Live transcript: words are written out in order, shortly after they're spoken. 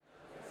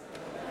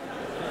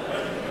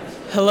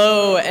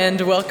Hello and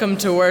welcome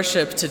to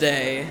worship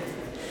today.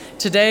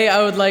 Today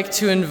I would like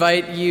to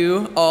invite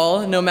you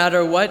all, no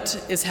matter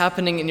what is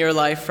happening in your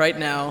life right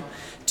now,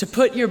 to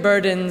put your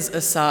burdens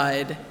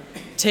aside,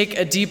 take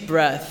a deep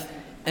breath,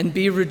 and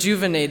be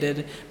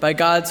rejuvenated by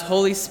God's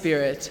Holy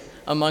Spirit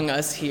among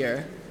us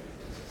here.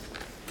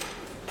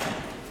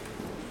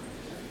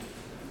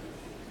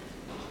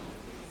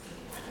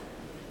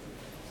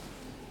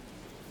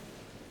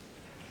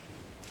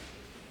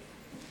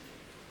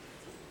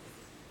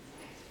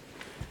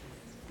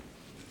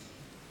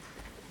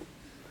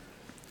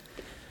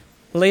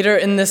 Later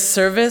in this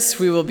service,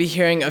 we will be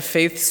hearing a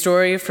faith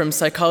story from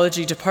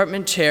Psychology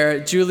Department Chair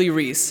Julie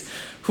Reese,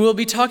 who will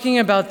be talking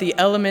about the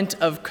element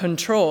of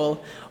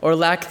control, or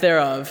lack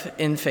thereof,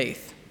 in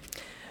faith.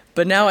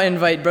 But now I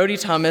invite Brody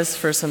Thomas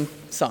for some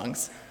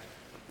songs.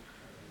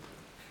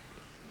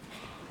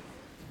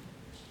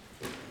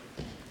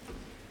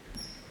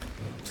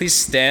 Please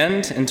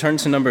stand and turn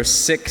to number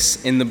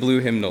 6 in the blue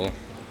hymnal.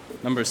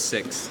 Number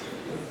 6.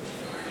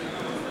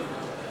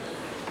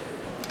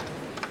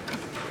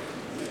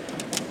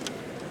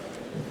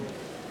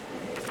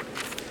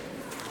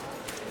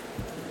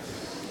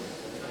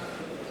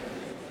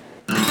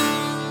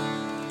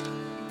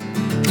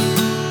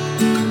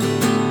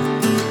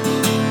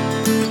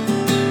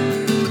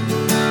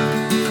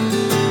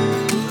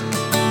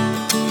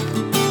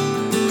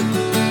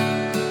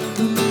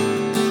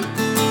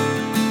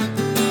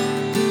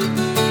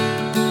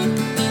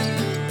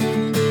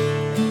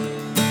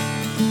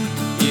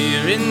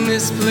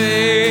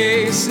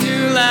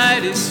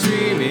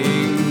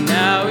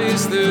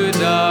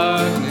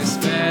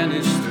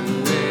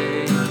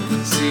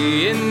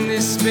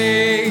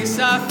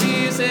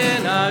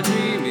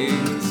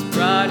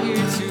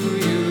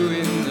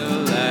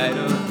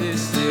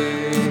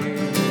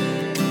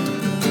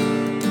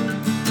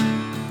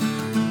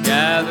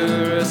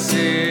 Gather us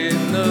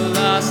in the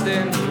lost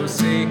and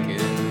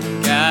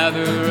forsaken.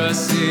 Gather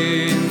us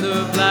in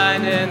the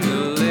blind and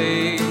the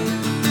lame.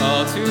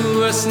 Call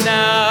to us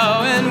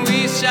now and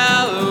we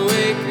shall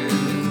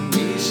awaken.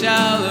 We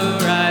shall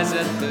arise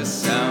at the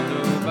sound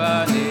of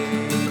our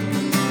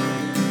name.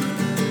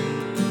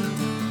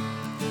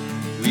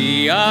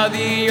 We are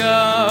the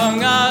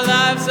young, our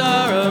lives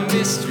are a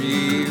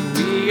mystery.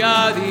 We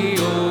are the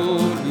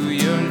old who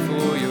yearn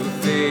for your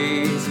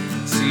face.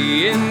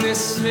 See in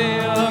this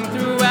film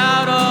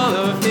throughout all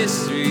of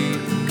history,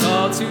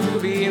 called to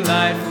be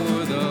light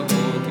for the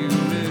whole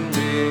human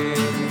race.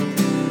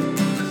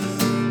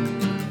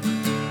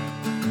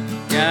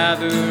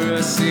 Gather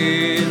us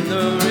in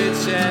the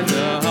rich and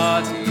the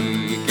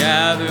haughty,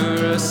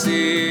 gather us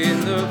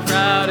in the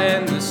proud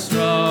and the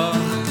strong.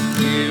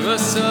 Give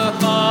us a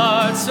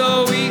heart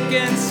so weak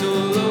and so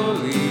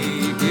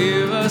lowly,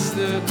 give us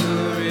the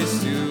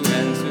courage to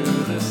enter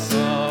the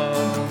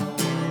song.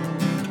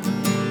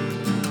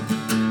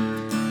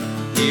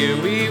 Here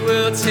we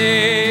will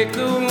take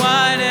the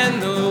wine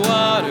and the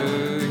water.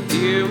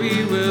 Here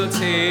we will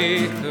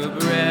take the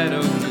bread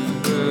of new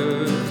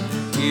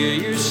birth. Here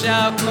you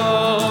shall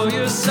call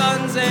your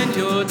sons and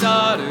your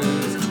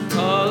daughters.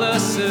 Call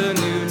us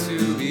anew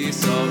to be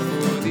salt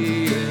for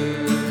the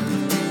earth.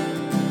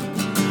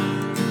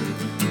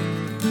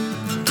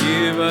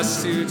 Give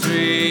us to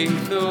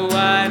drink the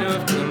wine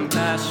of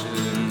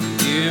compassion.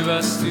 Give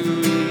us to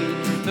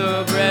eat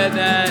the bread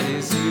that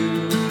is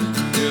new.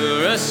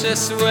 Nourish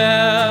us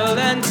well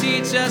and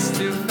teach us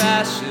to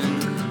fashion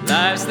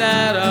lives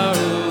that are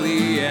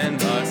holy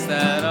and hearts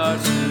that are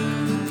true.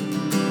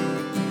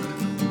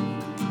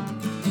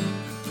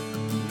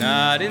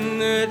 Not in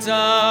the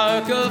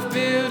dark of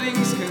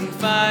buildings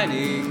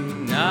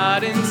confining,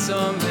 not in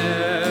some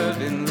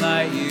heaven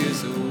light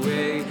years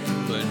away,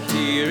 but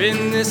here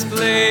in this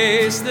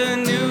place the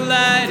new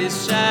light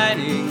is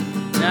shining.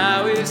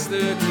 Now is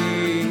the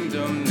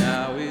kingdom,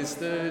 now is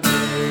the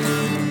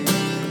day.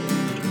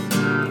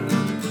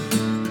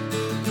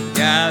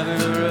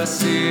 Gather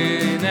us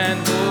in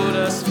and hold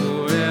us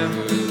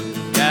forever.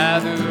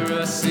 Gather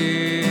us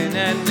in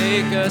and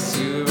make us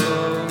your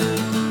own.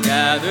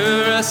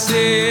 Gather us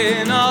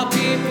in, all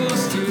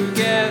peoples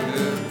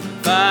together.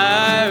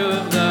 Fire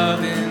of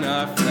love in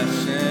our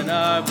flesh and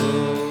our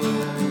bones.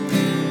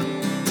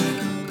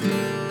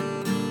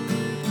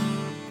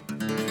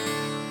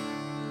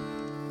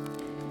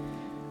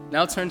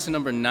 Now turn to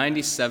number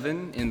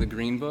 97 in the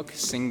Green Book,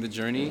 Sing the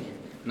Journey.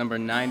 Number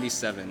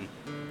 97.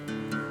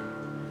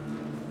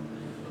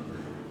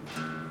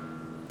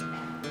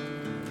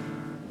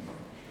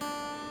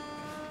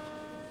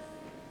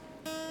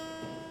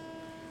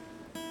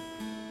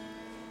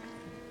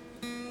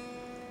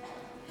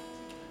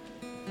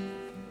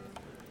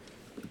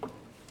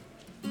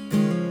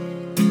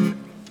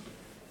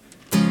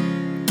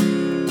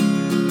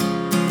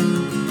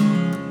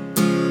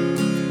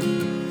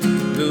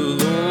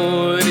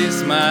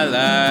 My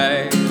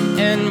light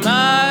and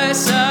my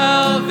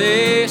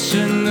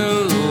salvation.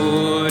 The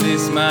Lord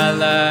is my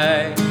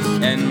light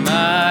and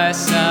my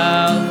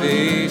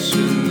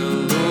salvation.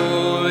 The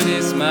Lord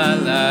is my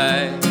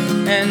light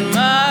and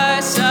my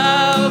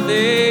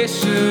salvation.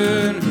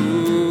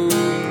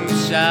 Whom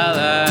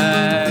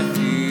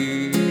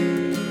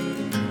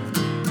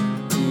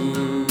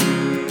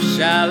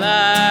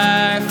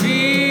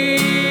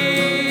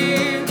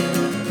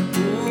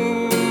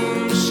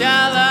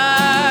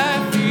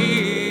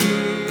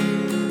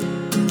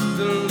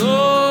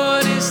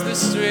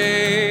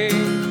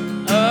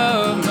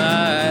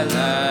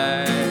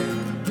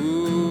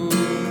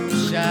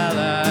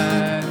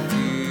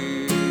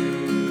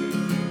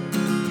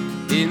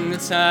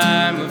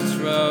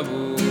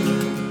trouble.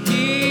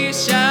 He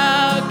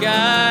shall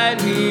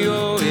guide me,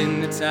 oh,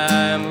 in the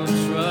time of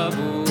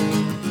trouble.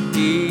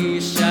 He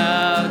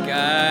shall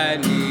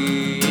guide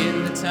me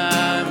in the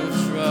time of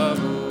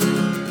trouble.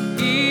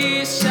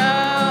 He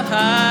shall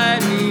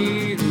hide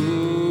me,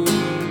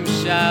 whom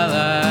shall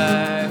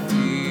I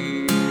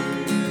fear?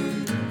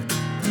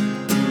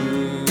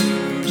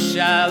 Whom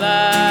shall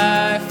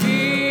I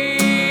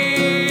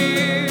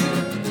fear?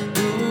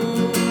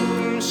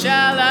 Whom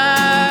shall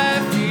I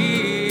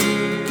fear?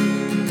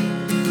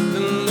 The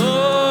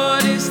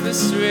Lord is the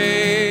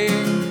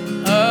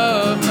strength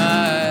of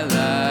my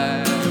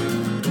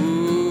life.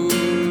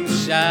 Whom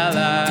shall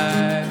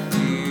I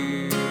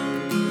fear?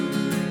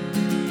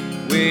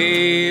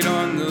 Wait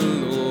on the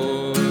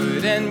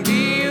Lord and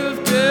be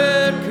of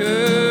good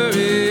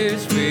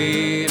courage.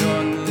 Wait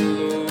on the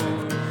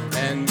Lord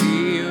and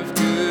be of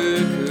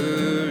good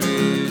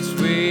courage.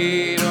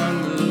 Wait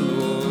on the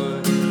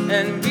Lord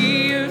and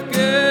be of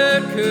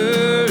good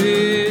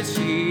courage.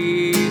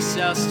 He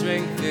shall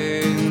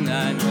strengthen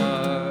thine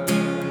heart.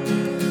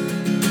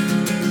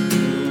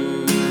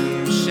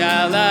 Whom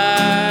shall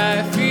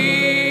I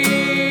fear?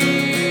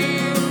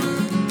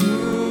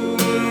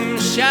 Whom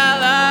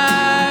shall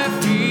I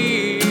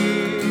fear?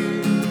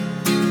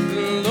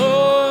 The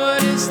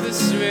Lord is the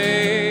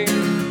strength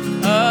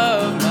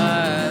of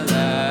my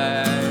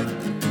life.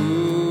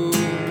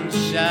 Whom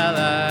shall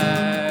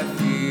I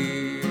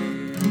fear?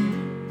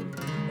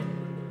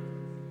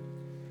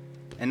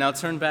 And now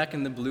turn back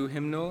in the blue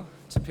hymnal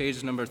to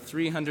page number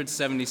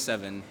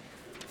 377.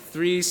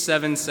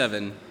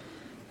 377.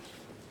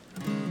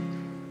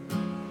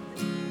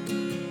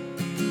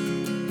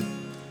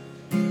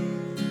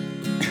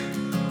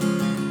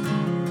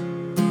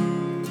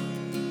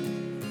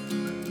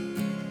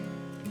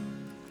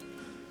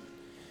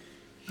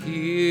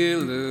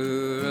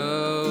 Healer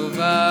of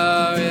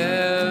our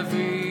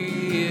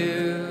every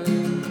ill,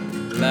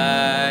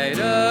 light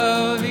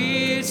of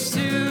each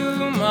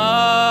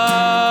tomorrow,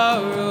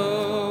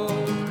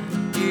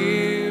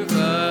 give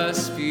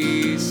us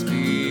peace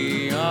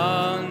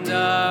beyond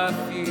our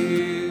fears.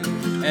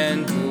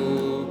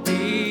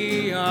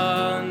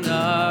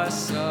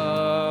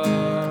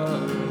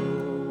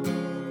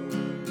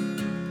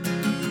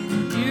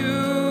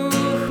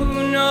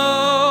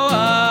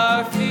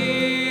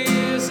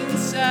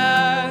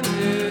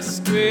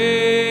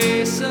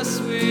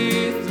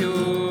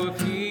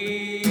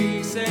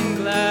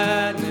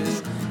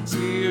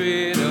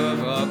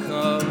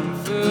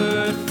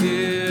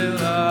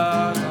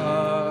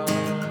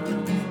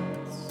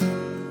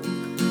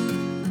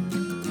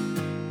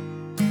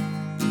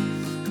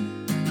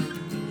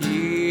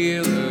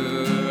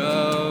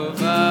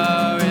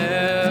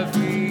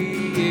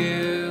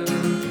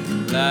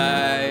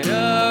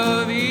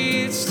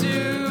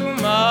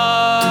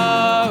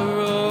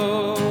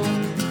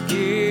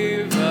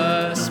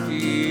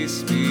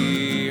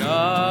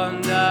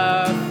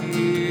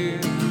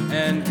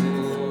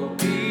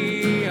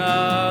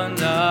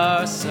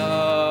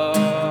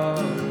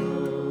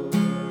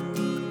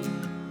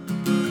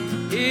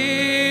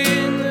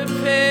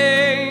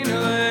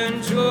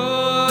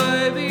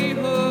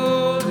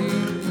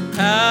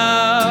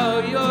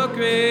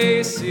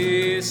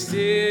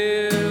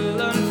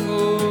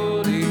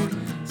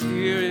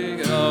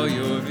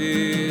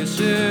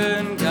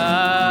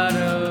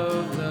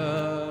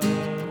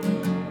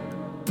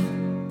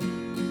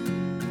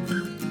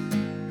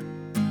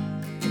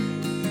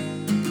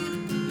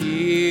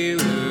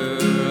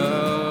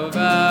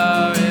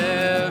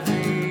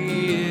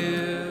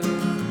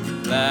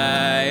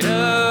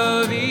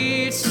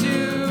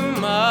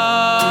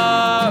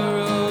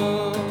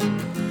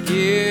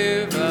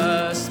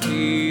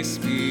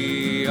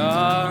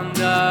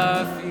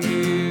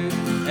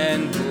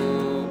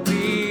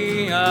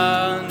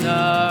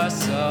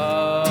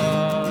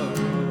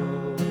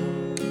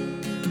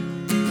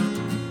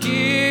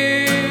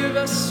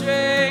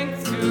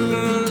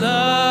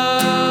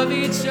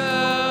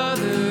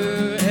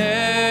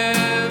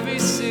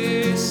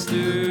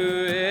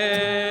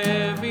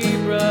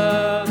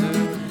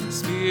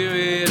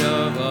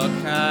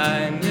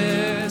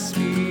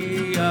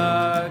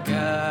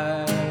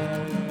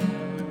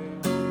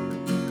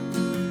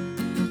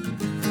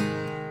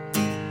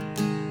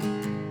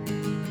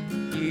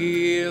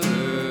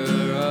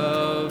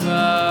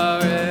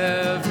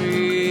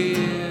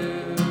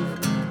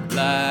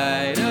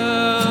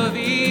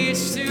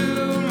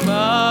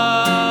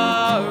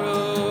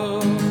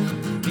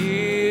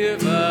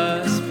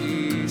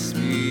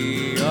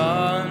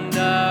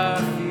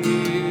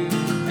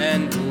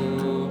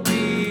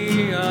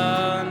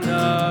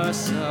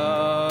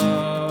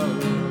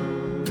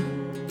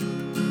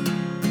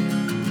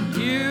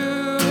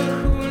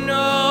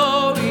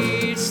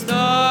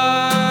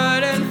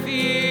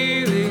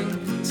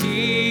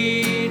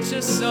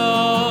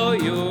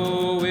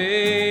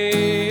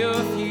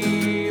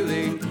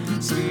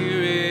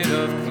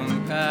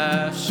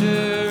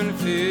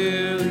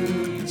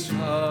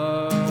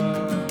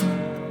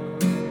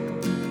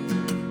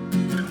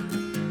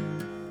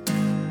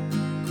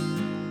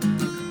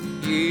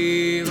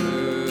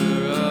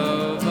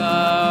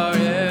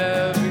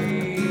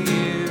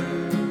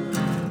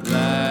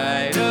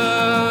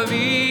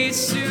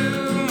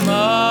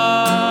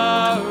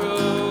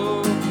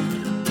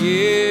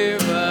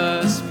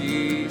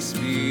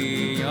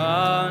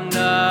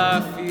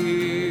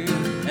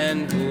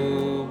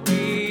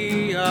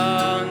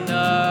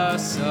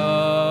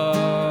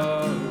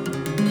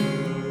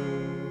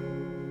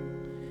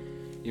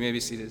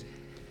 seated.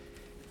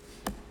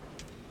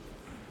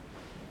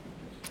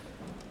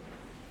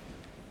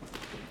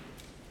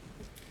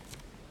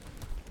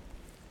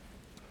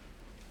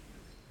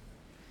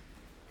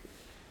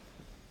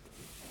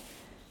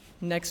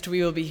 Next,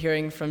 we will be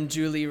hearing from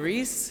Julie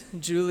Reese.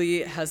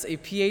 Julie has a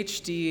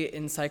PhD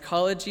in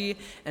psychology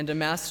and a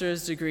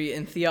master's degree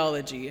in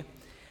theology.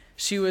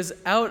 She was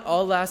out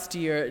all last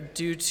year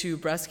due to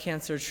breast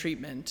cancer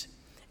treatment,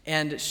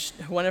 and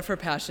one of her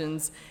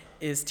passions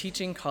is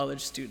teaching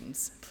college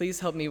students. Please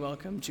help me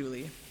welcome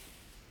Julie.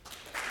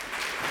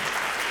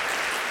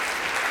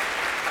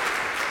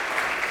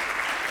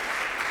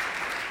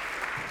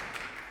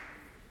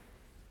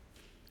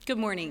 Good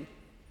morning.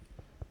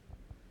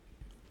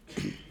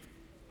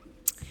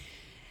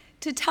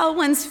 To tell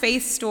one's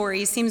faith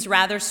story seems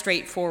rather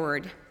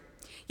straightforward,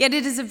 yet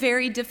it is a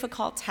very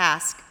difficult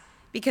task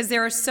because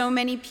there are so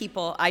many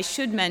people I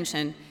should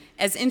mention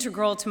as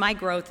integral to my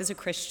growth as a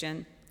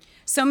Christian.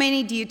 So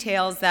many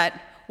details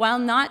that, while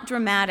not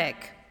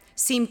dramatic,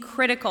 seem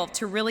critical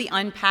to really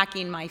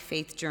unpacking my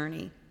faith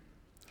journey.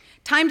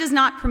 Time does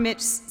not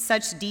permit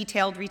such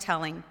detailed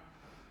retelling.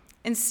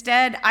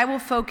 Instead, I will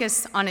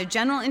focus on a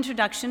general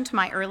introduction to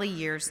my early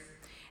years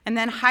and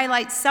then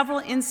highlight several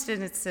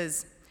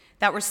instances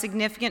that were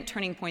significant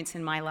turning points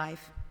in my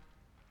life.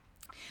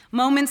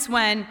 Moments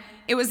when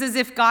it was as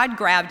if God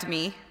grabbed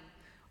me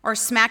or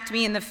smacked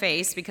me in the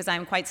face, because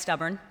I'm quite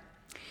stubborn,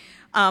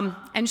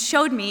 and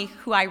showed me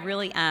who I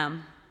really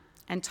am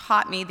and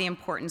taught me the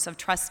importance of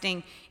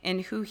trusting in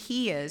who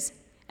He is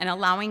and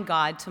allowing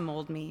God to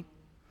mold me.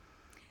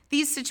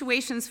 These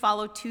situations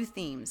follow two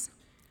themes.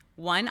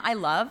 One I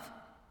love,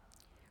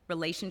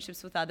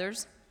 relationships with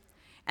others,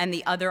 and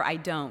the other I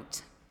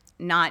don't,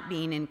 not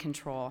being in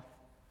control.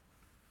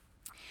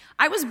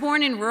 I was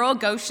born in rural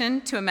Goshen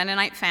to a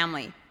Mennonite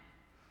family.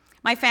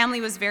 My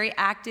family was very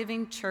active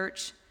in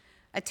church,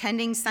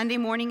 attending Sunday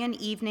morning and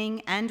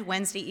evening and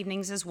Wednesday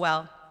evenings as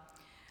well.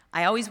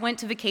 I always went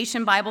to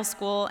vacation Bible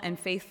school and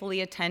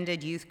faithfully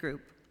attended youth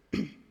group.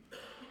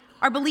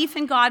 Our belief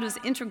in God was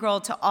integral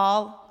to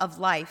all of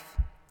life.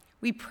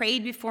 We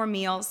prayed before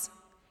meals,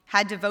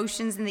 had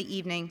devotions in the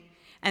evening,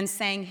 and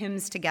sang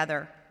hymns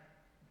together.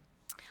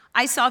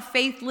 I saw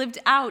faith lived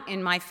out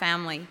in my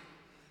family.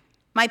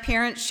 My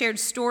parents shared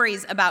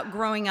stories about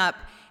growing up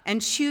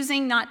and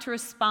choosing not to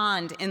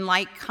respond in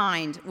like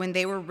kind when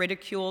they were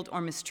ridiculed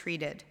or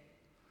mistreated.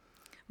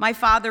 My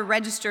father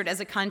registered as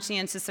a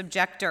conscientious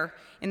objector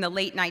in the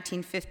late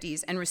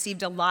 1950s and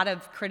received a lot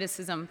of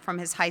criticism from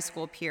his high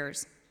school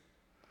peers.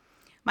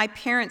 My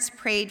parents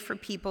prayed for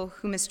people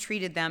who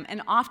mistreated them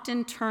and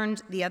often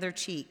turned the other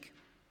cheek.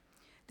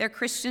 Their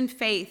Christian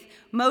faith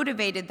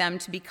motivated them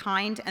to be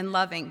kind and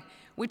loving,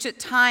 which at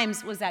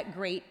times was at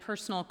great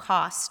personal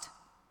cost.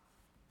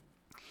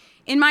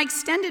 In my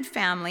extended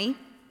family,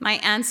 my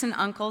aunts and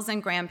uncles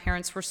and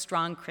grandparents were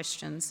strong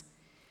Christians.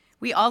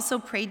 We also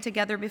prayed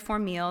together before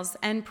meals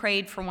and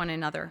prayed for one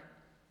another.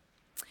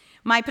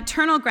 My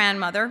paternal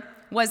grandmother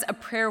was a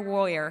prayer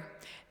warrior,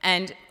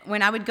 and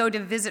when I would go to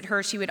visit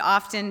her, she would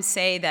often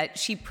say that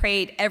she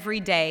prayed every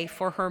day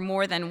for her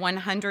more than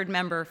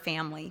 100-member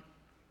family.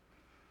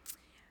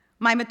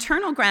 My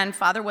maternal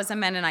grandfather was a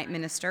Mennonite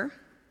minister.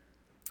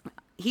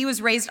 He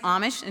was raised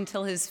Amish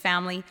until his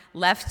family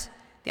left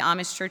the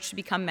Amish church to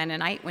become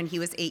Mennonite when he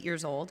was 8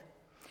 years old.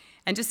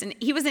 And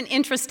he was an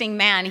interesting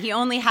man. He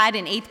only had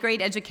an 8th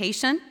grade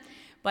education,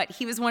 but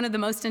he was one of the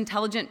most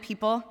intelligent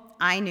people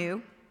I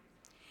knew.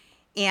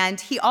 And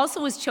he also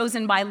was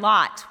chosen by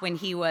lot when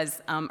he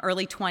was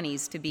early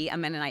 20s to be a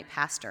Mennonite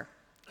pastor.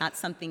 Not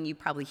something you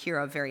probably hear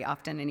of very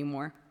often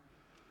anymore.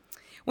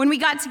 When we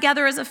got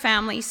together as a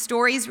family,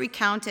 stories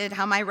recounted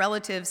how my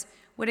relatives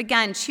would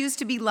again choose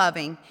to be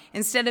loving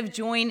instead of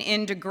join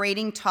in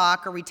degrading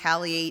talk or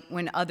retaliate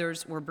when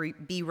others were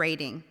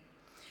berating.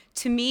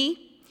 To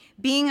me,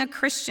 being a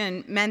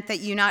Christian meant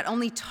that you not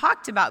only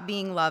talked about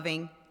being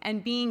loving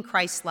and being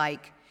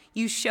Christ-like,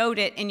 you showed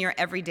it in your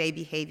everyday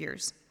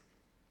behaviors.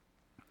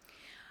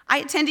 I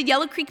attended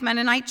Yellow Creek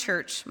Mennonite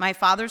Church, my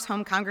father's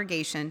home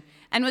congregation,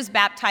 and was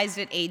baptized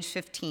at age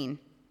 15.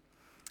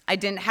 I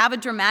didn't have a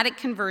dramatic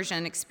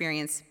conversion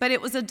experience, but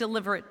it was a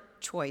deliberate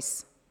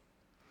choice.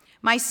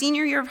 My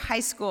senior year of high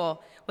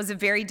school was a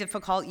very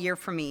difficult year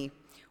for me,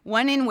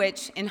 one in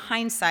which, in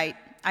hindsight,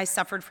 I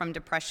suffered from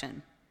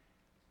depression.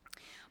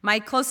 My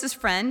closest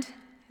friend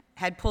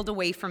had pulled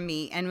away from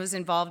me and was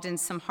involved in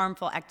some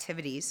harmful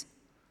activities.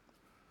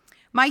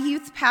 My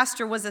youth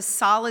pastor was a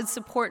solid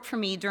support for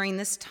me during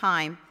this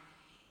time,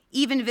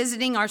 even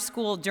visiting our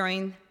school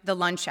during the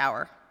lunch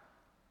hour.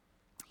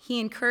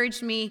 He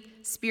encouraged me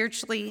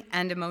spiritually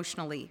and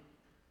emotionally.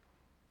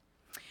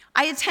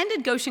 I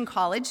attended Goshen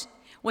College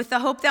with the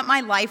hope that my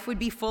life would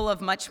be full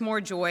of much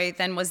more joy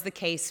than was the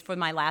case for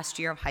my last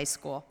year of high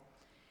school.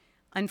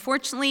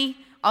 Unfortunately,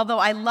 although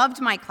I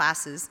loved my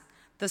classes,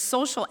 the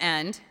social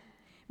end,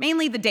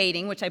 mainly the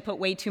dating, which I put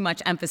way too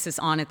much emphasis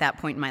on at that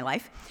point in my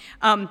life,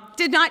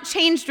 did not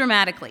change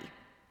dramatically.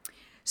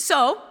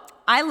 So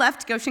I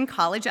left Goshen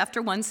College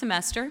after one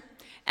semester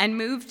and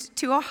moved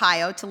to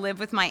Ohio to live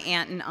with my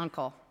aunt and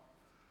uncle.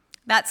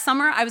 That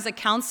summer, I was a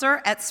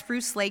counselor at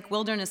Spruce Lake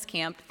Wilderness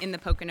Camp in the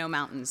Pocono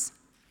Mountains.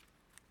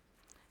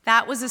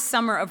 That was a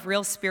summer of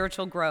real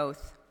spiritual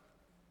growth.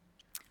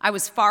 I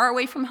was far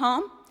away from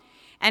home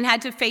and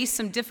had to face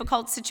some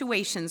difficult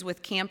situations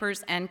with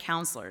campers and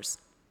counselors.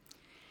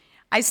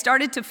 I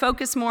started to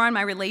focus more on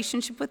my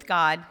relationship with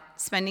God,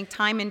 spending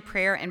time in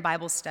prayer and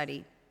Bible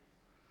study.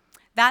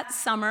 That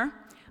summer,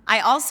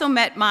 I also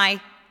met my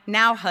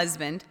now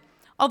husband,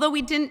 although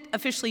we didn't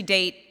officially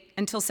date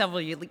until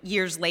several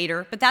years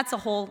later, but that's a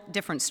whole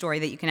different story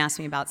that you can ask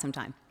me about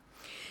sometime.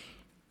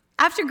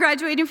 After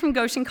graduating from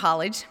Goshen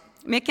College,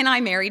 Mick and I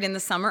married in the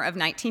summer of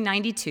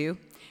 1992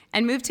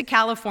 and moved to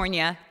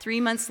California 3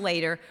 months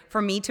later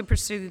for me to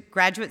pursue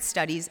graduate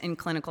studies in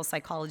clinical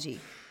psychology.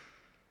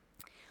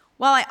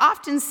 While I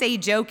often say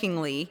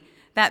jokingly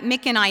that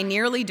Mick and I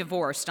nearly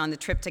divorced on the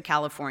trip to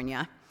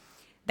California,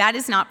 that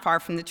is not far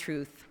from the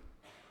truth.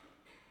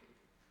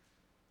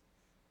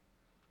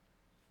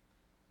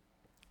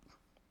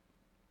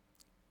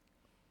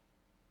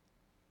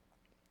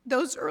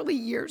 Those early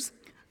years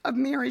of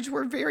marriage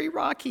were very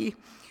rocky,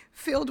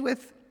 filled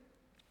with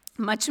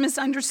much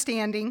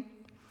misunderstanding,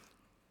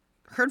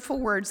 hurtful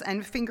words,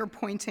 and finger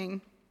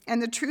pointing.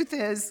 And the truth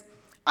is,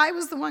 I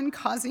was the one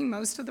causing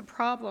most of the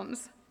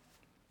problems.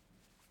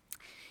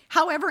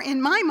 However,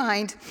 in my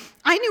mind,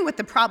 I knew what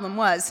the problem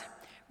was.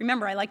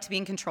 Remember, I like to be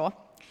in control.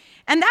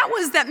 And that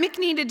was that Mick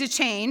needed to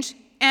change,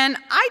 and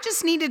I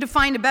just needed to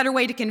find a better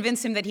way to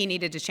convince him that he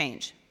needed to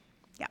change.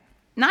 Yeah,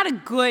 not a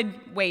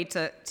good way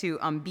to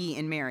be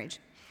in marriage.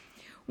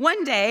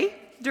 One day,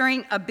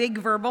 during a big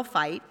verbal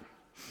fight,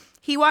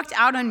 he walked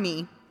out on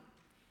me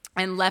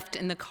and left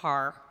in the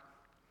car.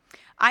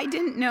 I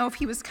didn't know if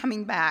he was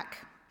coming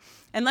back.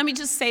 And let me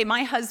just say,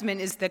 my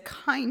husband is the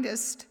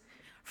kindest,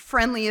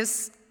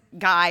 friendliest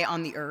guy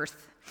on the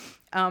earth.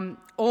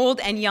 Old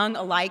and young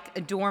alike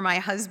adore my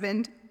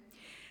husband.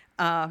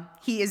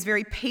 He is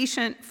very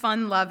patient,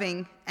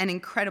 fun-loving, and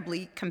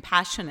incredibly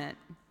compassionate.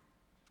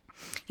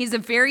 He's a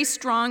very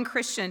strong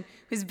Christian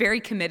who's very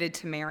committed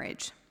to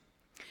marriage.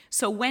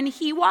 So when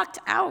he walked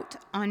out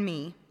on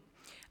me,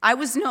 I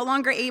was no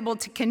longer able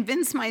to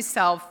convince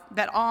myself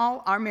that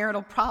all our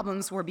marital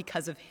problems were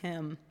because of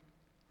him.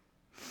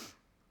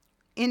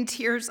 In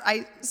tears,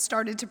 I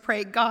started to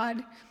pray,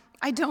 God,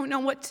 I don't know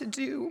what to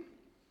do.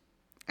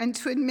 And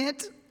to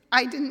admit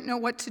I didn't know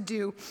what to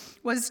do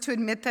was to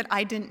admit that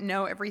I didn't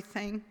know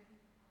everything,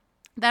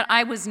 that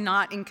I was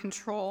not in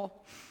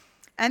control.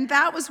 And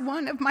that was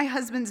one of my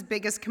husband's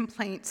biggest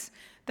complaints,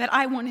 that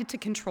I wanted to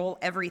control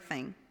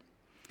everything.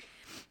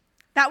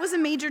 That was a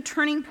major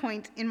turning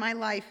point in my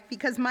life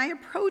because my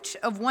approach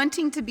of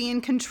wanting to be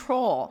in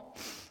control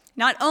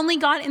not only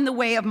got in the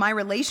way of my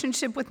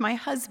relationship with my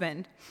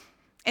husband,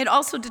 it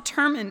also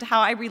determined how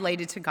I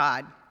related to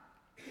God.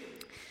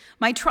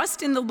 My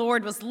trust in the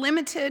Lord was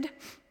limited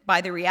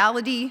by the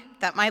reality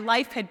that my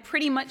life had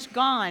pretty much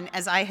gone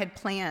as I had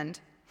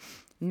planned.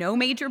 No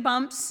major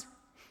bumps,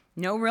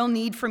 no real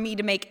need for me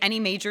to make any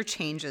major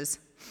changes,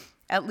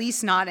 at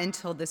least not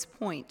until this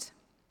point.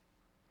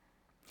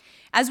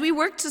 As we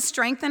worked to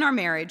strengthen our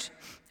marriage,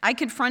 I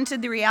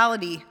confronted the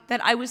reality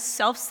that I was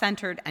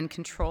self-centered and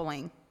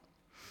controlling.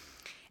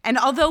 And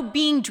although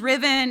being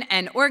driven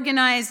and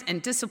organized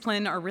and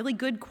disciplined are really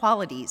good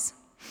qualities,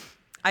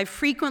 I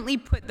frequently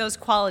put those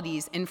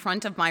qualities in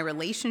front of my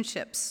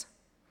relationships.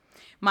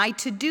 My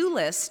to-do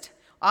list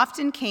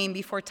often came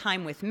before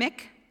time with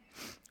Mick,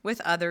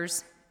 with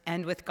others,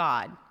 and with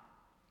God.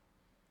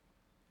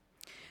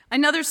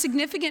 Another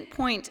significant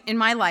point in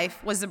my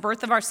life was the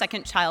birth of our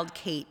second child,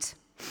 Kate.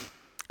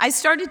 I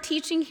started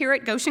teaching here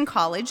at Goshen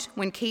College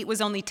when Kate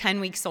was only 10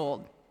 weeks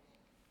old.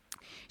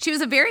 She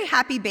was a very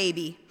happy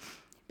baby,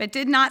 but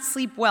did not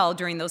sleep well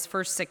during those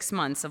first 6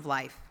 months of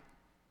life.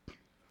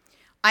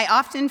 I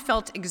often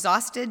felt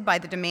exhausted by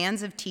the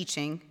demands of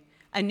teaching,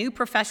 a new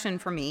profession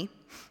for me,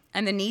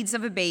 and the needs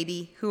of a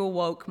baby who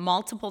awoke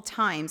multiple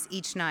times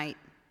each night.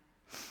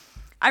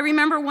 I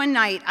remember one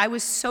night I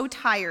was so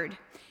tired,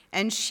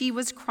 and she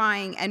was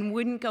crying and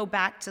wouldn't go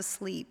back to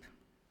sleep.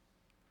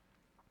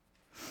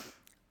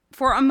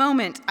 For a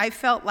moment, I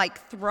felt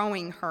like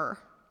throwing her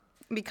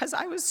because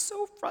I was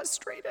so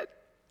frustrated,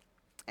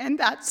 and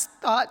that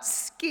thought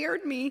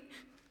scared me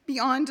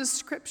beyond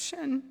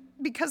description,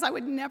 because I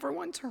would never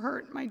want to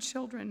hurt my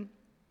children.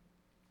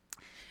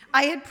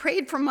 I had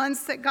prayed for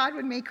months that God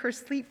would make her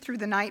sleep through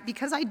the night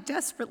because I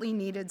desperately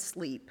needed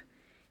sleep.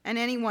 And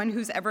anyone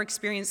who's ever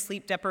experienced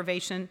sleep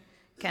deprivation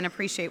can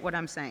appreciate what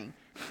I'm saying.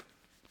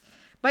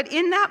 But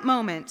in that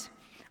moment,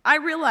 I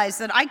realized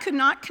that I could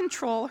not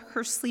control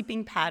her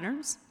sleeping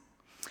patterns,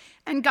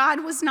 and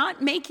God was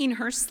not making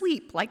her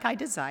sleep like I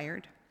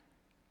desired.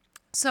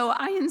 So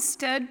I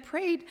instead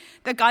prayed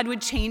that God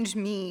would change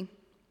me,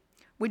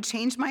 would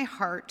change my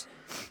heart,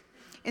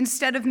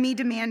 instead of me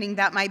demanding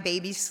that my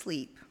baby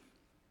sleep.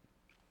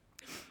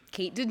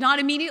 Kate did not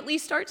immediately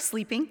start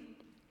sleeping,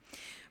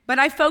 but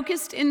I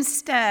focused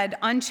instead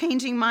on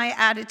changing my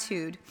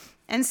attitude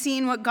and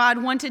seeing what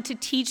God wanted to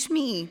teach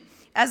me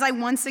as I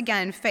once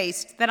again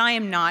faced that I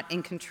am not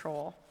in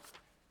control.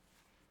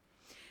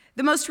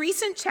 The most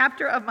recent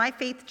chapter of my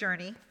faith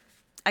journey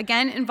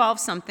again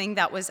involves something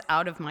that was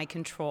out of my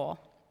control.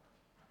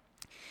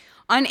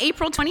 On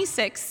April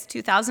 26,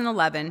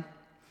 2011,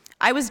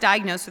 I was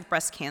diagnosed with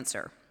breast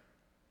cancer.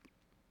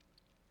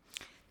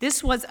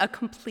 This was a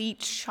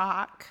complete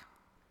shock.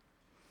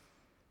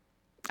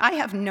 I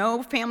have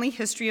no family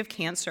history of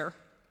cancer,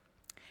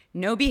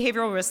 no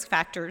behavioral risk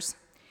factors,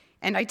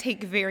 and I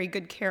take very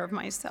good care of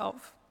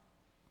myself.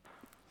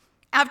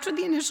 After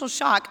the initial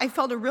shock, I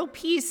felt a real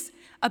peace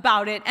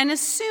about it and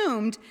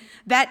assumed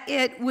that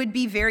it would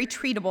be very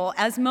treatable,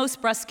 as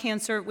most breast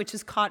cancer, which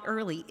is caught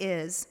early,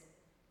 is.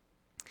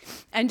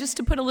 And just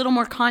to put a little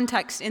more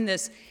context in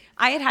this,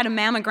 I had a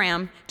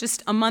mammogram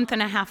just a month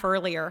and a half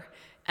earlier,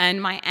 and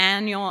my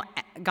annual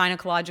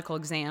gynecological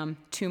exam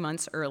 2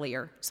 months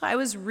earlier. So I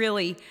was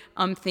really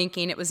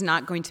thinking it was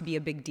not going to be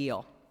a big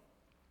deal.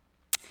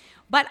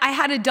 But I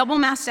had a double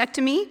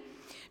mastectomy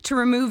to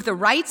remove the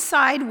right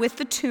side with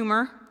the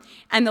tumor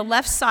and the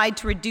left side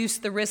to reduce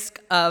the risk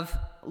of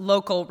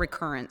local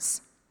recurrence.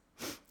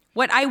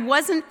 What I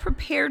wasn't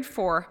prepared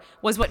for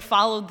was what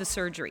followed the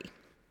surgery.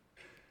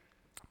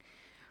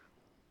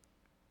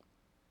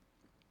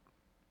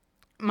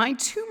 My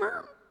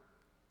tumor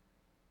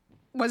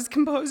was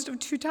composed of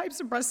 2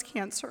 types of breast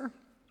cancer: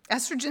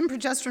 estrogen,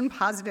 progesterone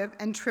positive,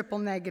 and triple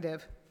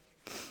negative.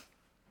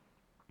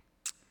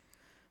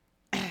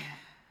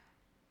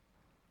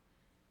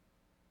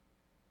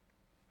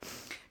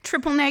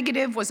 Triple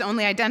negative was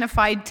only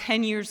identified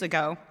 10 years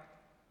ago.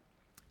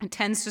 It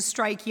tends to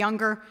strike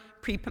younger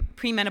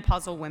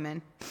premenopausal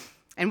women,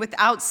 and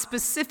without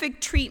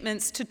specific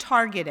treatments to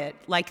target it,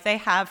 like they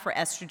have for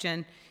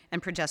estrogen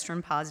and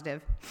progesterone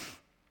positive,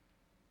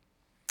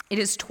 it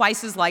is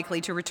twice as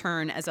likely to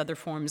return as other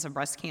forms of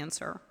breast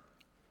cancer.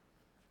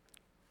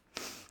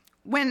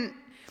 When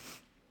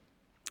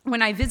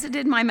I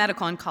visited my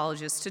medical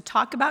oncologist to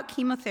talk about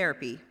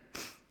chemotherapy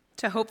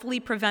to hopefully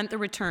prevent the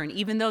return,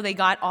 even though they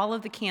got all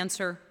of the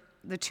cancer,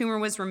 the tumor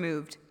was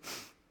removed,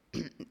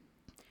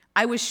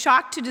 I was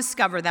shocked to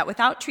discover that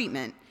without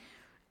treatment,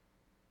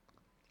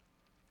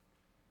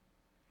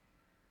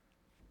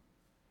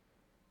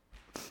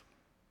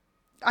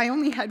 I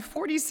only had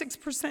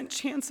 46%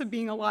 chance of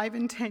being alive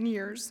in 10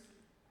 years.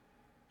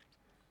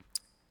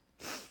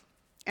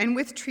 And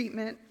with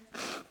treatment,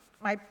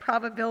 my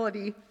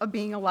probability of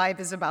being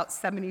alive is about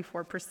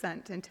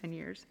 74% in 10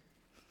 years.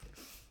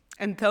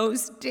 And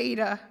those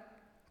data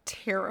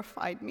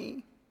terrified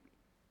me.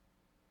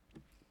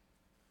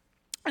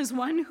 As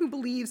one who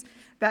believes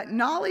that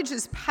knowledge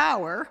is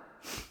power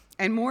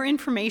and more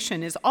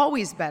information is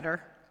always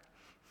better,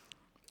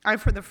 I,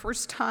 for the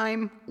first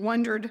time,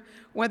 wondered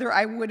whether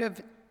I would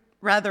have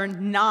rather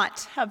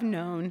not have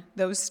known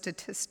those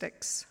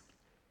statistics.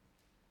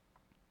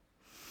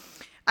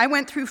 I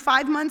went through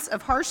 5 months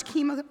of harsh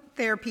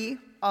chemotherapy,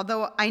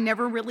 although I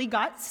never really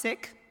got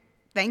sick.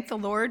 Thank the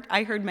Lord.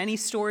 I heard many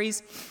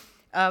stories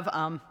of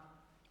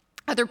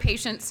other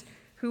patients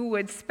who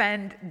would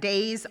spend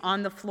days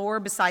on the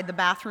floor beside the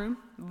bathroom,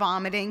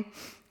 vomiting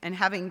and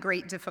having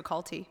great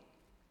difficulty.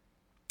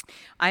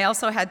 I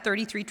also had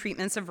 33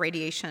 treatments of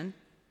radiation.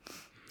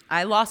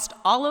 I lost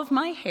all of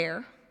my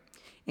hair,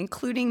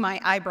 including my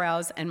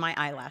eyebrows and my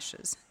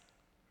eyelashes.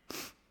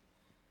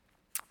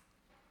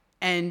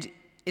 And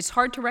it's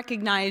hard to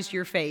recognize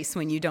your face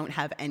when you don't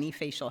have any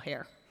facial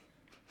hair.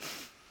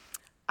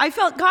 I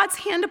felt God's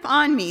hand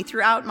upon me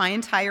throughout my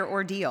entire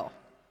ordeal.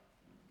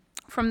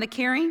 From the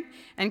caring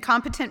and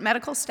competent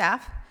medical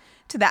staff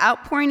to the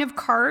outpouring of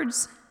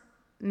cards,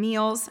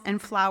 meals,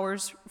 and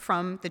flowers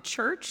from the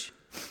church,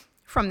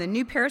 from the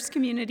New Paris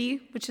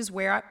community, which is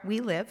where we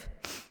live,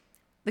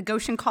 the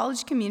Goshen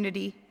College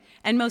community,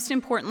 and most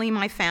importantly,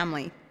 my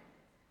family.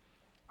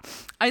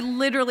 I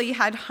literally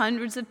had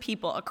hundreds of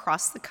people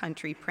across the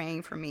country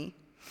praying for me.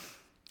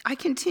 I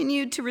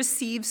continued to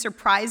receive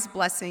surprise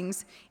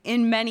blessings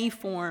in many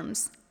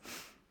forms.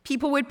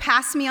 People would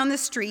pass me on the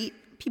street,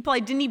 people I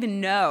didn't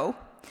even know,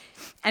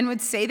 and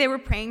would say they were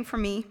praying for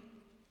me.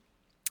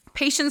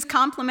 Patients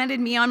complimented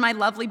me on my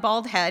lovely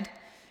bald head,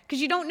 because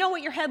you don't know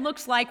what your head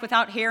looks like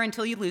without hair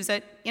until you lose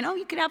it. You know,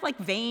 you could have like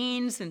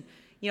veins and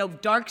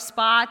dark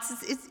spots.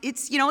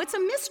 It's a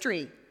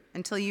mystery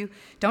until you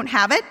don't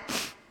have it.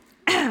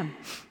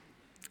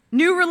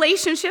 New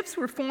relationships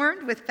were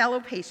formed with fellow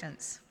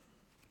patients.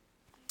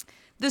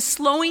 The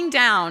slowing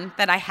down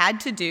that I had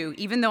to do,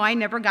 even though I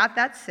never got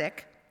that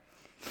sick,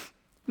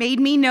 made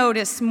me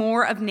notice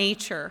more of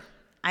nature.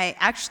 I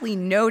actually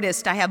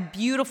noticed I have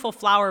beautiful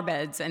flower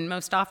beds, and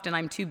most often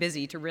I'm too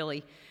busy to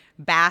really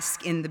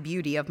bask in the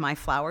beauty of my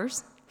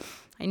flowers.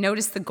 I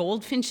noticed the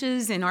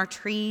goldfinches in our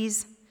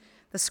trees,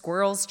 the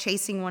squirrels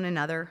chasing one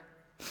another.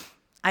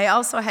 I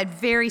also had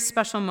very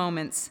special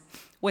moments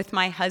with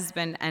my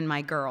husband and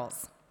my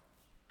girls.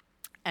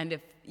 And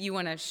if you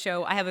want to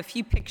show, I have a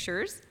few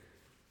pictures,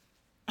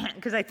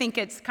 because I think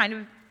it's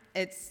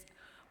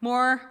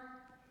more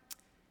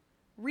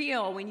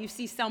real when you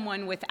see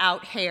someone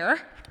without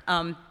hair.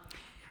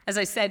 As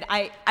I said,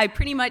 I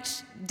pretty much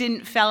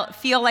didn't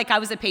feel like I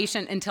was a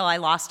patient until I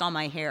lost all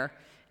my hair.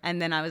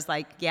 And then I was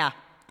like, yeah,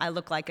 I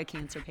look like a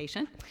cancer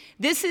patient.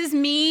 This is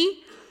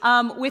me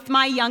with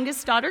my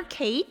youngest daughter,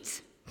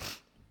 Kate.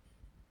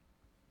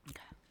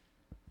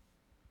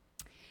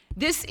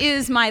 This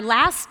is my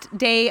last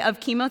day of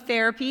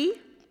chemotherapy,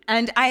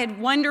 and I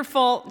had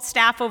wonderful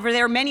staff over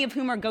there, many of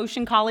whom are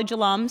Goshen College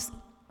alums.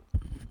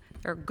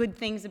 There are good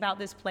things about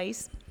this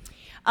place.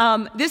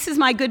 This is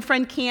my good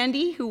friend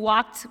Candy, who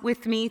walked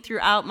with me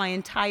throughout my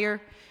entire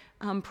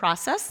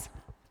process.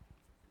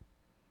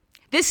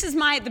 This is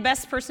the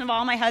best person of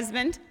all, my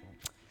husband.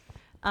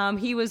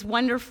 He was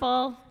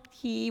wonderful.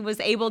 He was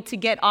able to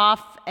get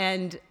off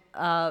and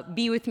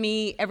be with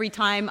me every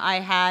time I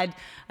had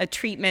a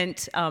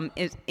treatment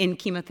in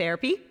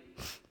chemotherapy.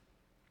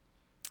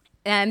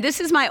 And this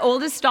is my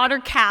oldest daughter,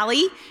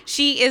 Callie.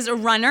 She is a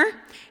runner,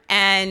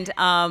 and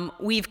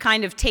we've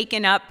kind of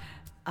taken up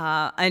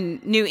a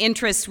new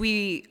interest.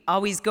 We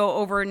always go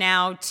over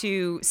now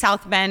to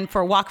South Bend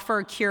for Walk for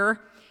a Cure,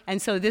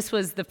 and so this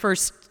was the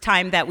first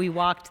time that we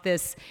walked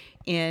this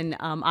in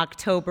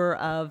October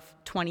of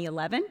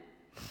 2011.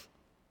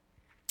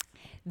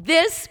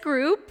 This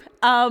group,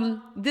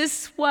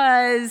 this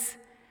was,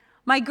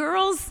 my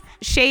girls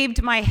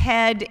shaved my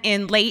head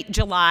in late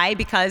July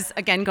because,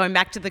 again, going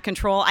back to the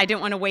control, I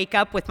didn't want to wake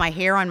up with my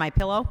hair on my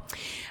pillow.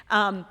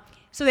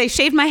 So they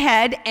shaved my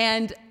head,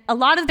 and a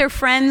lot of their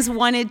friends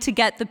wanted to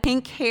get the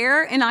pink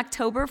hair in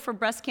October for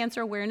Breast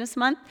Cancer Awareness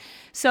Month.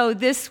 So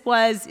this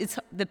was,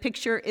 the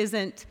picture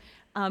isn't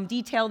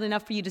detailed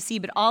enough for you to see,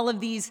 but all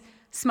of these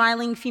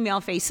smiling female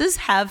faces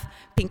have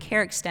pink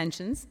hair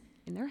extensions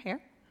in their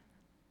hair.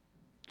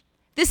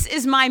 This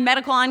is my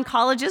medical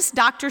oncologist,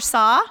 Dr.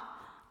 Saw,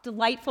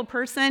 delightful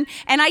person.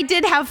 And I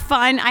did have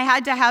fun. I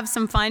had to have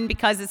some fun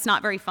because it's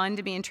not very fun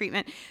to be in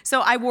treatment. So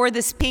I wore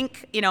this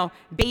pink,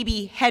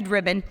 baby head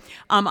ribbon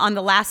on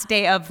the last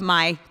day of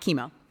my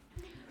chemo.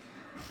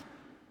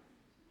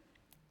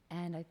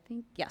 And I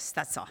think, yes,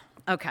 that's all.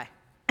 Okay.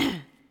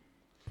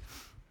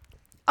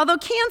 Although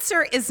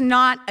cancer is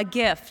not a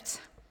gift,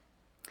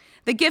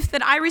 the gift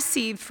that I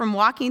received from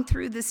walking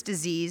through this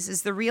disease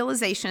is the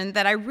realization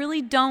that I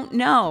really don't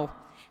know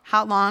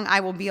how long I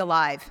will be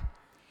alive.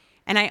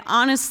 And I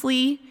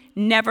honestly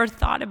never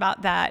thought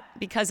about that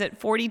because at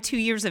 42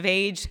 years of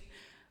age,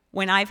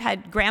 when I've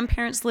had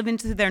grandparents live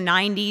into their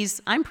 90s,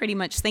 I'm pretty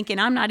much thinking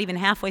I'm not even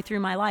halfway through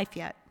my life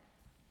yet.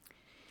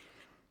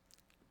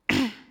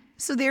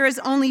 So there is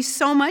only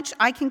so much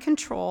I can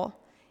control.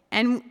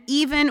 And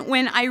even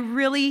when I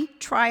really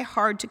try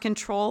hard to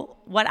control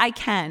what I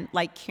can,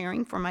 like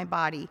caring for my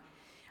body,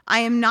 I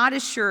am not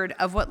assured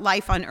of what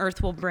life on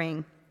earth will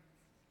bring.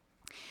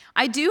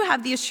 I do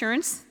have the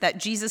assurance that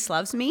Jesus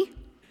loves me.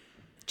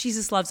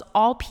 Jesus loves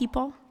all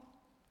people.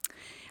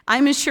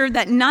 I'm assured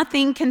that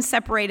nothing can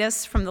separate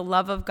us from the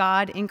love of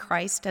God in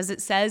Christ, as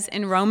it says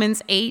in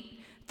Romans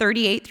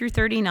 8:38 through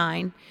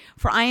 39.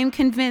 For I am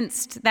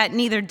convinced that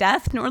neither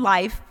death nor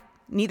life,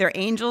 neither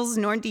angels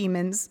nor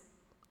demons,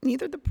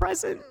 neither the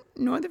present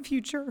nor the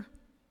future,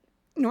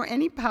 nor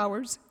any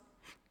powers,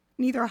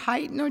 neither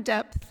height nor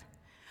depth,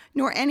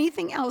 nor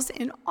anything else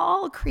in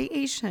all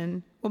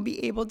creation will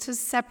be able to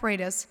separate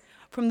us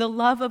from the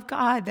love of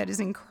God that is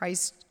in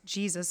Christ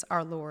Jesus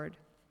our Lord.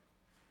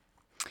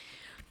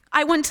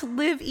 I want to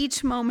live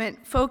each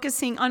moment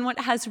focusing on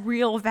what has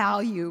real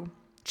value,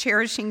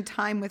 cherishing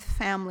time with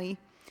family,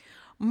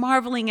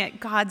 marveling at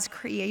God's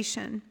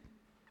creation,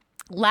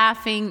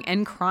 laughing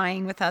and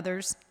crying with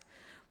others,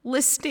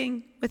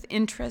 listening with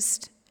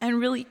interest, and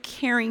really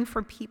caring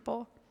for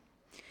people.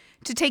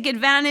 To take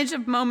advantage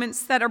of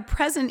moments that are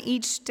present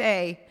each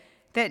day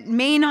that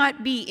may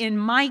not be in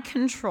my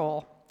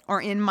control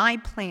or in my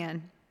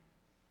plan,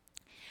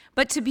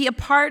 but to be a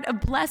part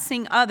of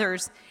blessing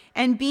others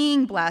and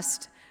being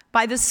blessed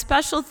by the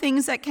special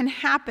things that can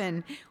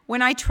happen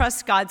when I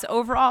trust God's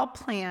overall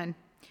plan,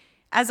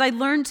 as I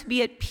learn to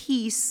be at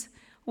peace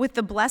with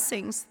the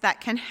blessings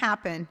that can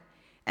happen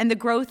and the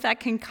growth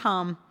that can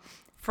come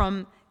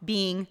from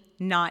being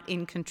not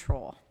in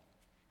control.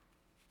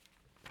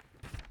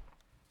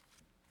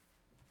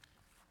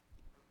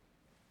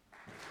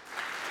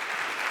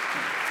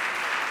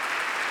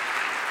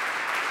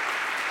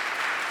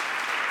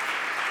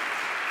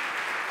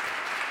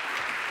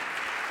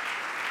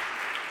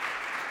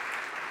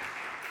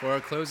 For our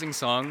closing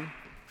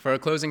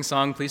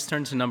song, please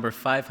turn to number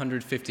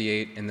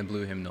 558 in the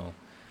blue hymnal.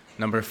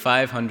 Number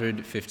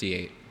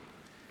 558.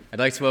 I'd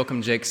like to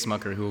welcome Jake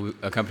Smucker, who will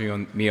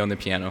accompany me on the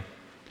piano.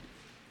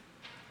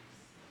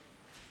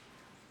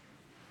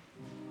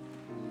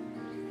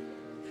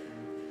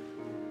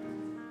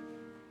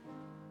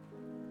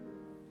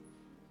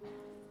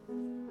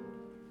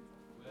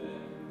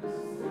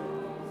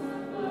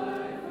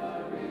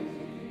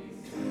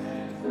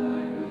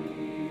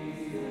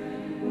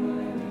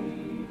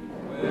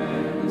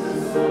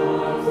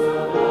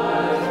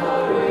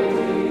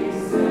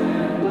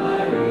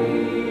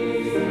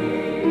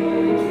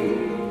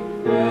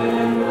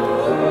 When the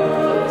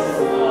world is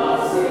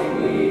tossing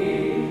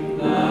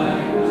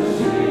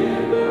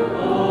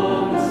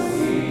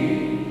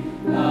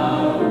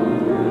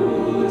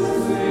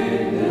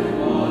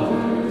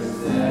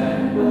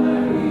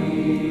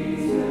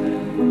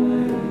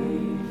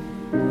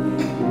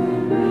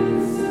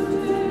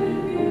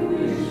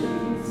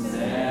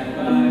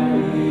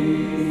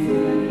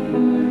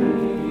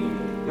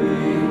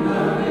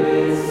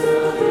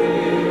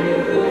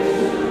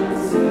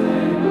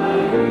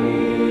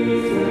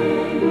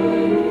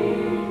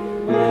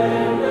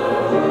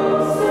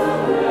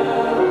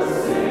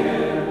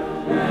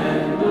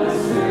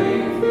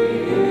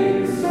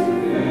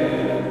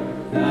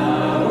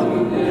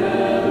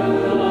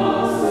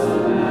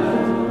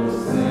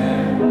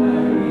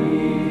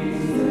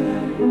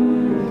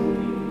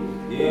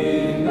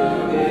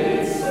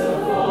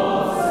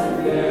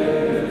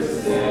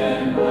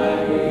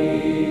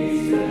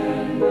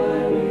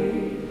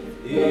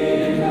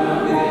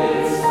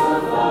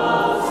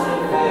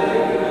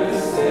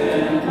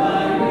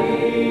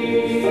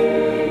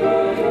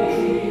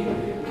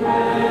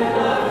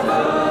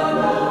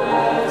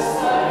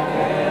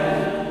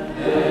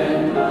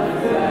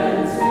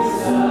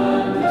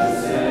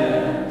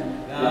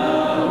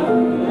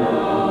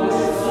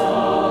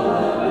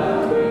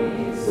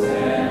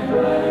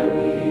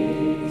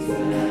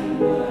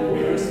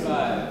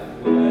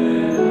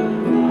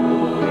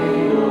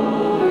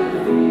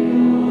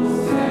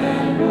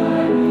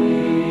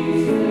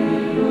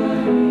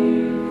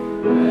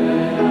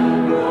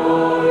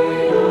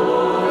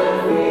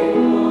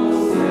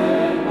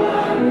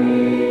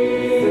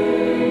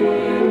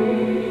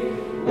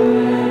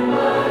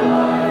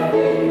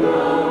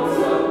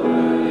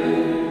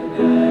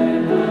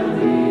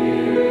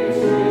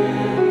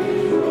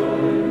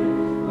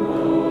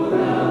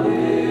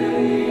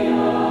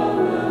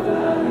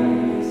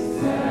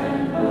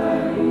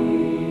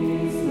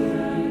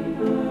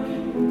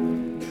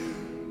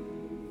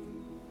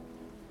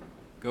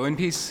Go in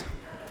peace.